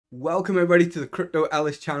Welcome everybody to the Crypto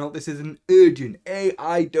Ellis channel. This is an urgent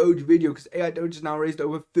AI Doge video because AI Doge has now raised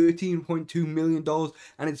over $13.2 million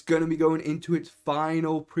and it's going to be going into its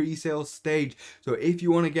final pre-sale stage. So if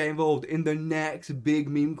you want to get involved in the next big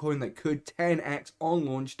meme coin that could 10x on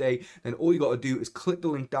launch day, then all you got to do is click the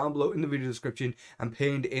link down below in the video description and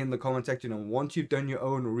pinned in the comment section. And once you've done your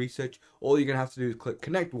own research, all you're going to have to do is click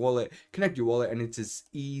connect wallet, connect your wallet, and it's as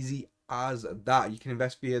easy as that. You can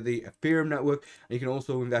invest via the Ethereum network, and you can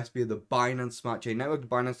also invest via the Binance Smart Chain network. The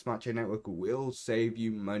Binance Smart Chain network will save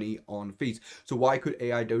you money on fees. So why could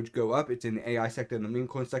AI Doge go up? It's in the AI sector and the meme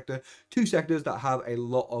coin sector, two sectors that have a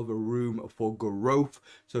lot of room for growth.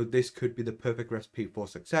 So this could be the perfect recipe for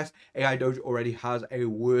success. AI Doge already has a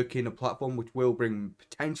working platform which will bring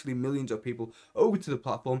potentially millions of people over to the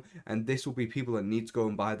platform, and this will be people that need to go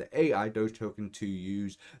and buy the AI Doge token to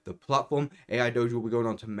use the platform. AI Doge will be going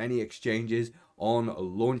on to many exchanges on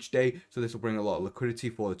launch day, so this will bring a lot of liquidity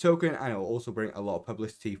for the token, and it will also bring a lot of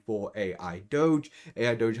publicity for AI Doge.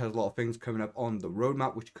 AI Doge has a lot of things coming up on the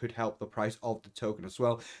roadmap which could help the price of the token as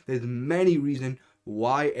well. There's many reasons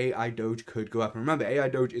why AI Doge could go up. And remember, AI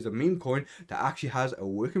Doge is a meme coin that actually has a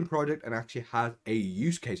working project and actually has a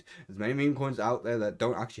use case. There's many meme coins out there that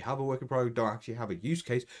don't actually have a working project, don't actually have a use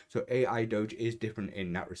case. So AI Doge is different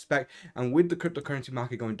in that respect. And with the cryptocurrency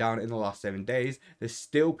market going down in the last 7 days, there's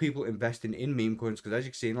still people investing in meme coins, because as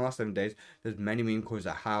you can see in the last 7 days, there's many meme coins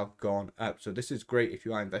that have gone up. So this is great if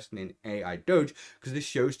you are investing in AI Doge, because this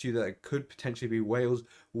shows to you that it could potentially be whales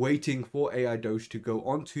waiting for AI Doge to go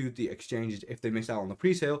onto the exchanges. If they miss out on the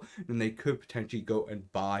pre-sale, then they could potentially go and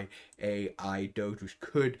buy AI Doge, which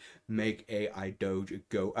could make AI Doge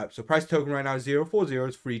go up. So price token right now is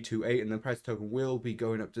 0.40328, and the price token will be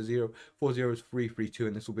going up to 0.40332,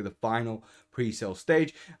 and this will be the final pre-sale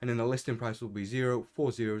stage, and then the listing price will be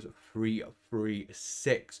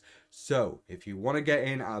 0.40336. So if you want to get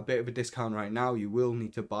in at a bit of a discount right now, you will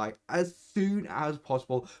need to buy as soon as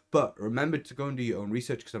possible. But remember to go and do your own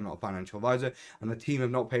research, because I'm not a financial advisor and the team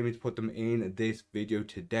have not paid me to put them in this video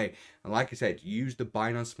today. And like I said, use the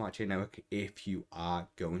Binance Smart Chain network if you are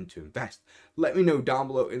going to invest. Let me know down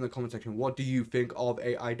below in the comment section, what do you think of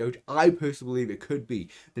AI Doge? I personally believe it could be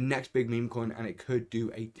the next big meme coin, and it could do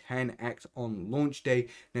a 10x on launch day,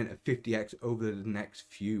 then a 50x over the next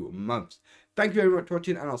few months. Thank you very much for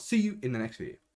watching, and I'll see you in the next video.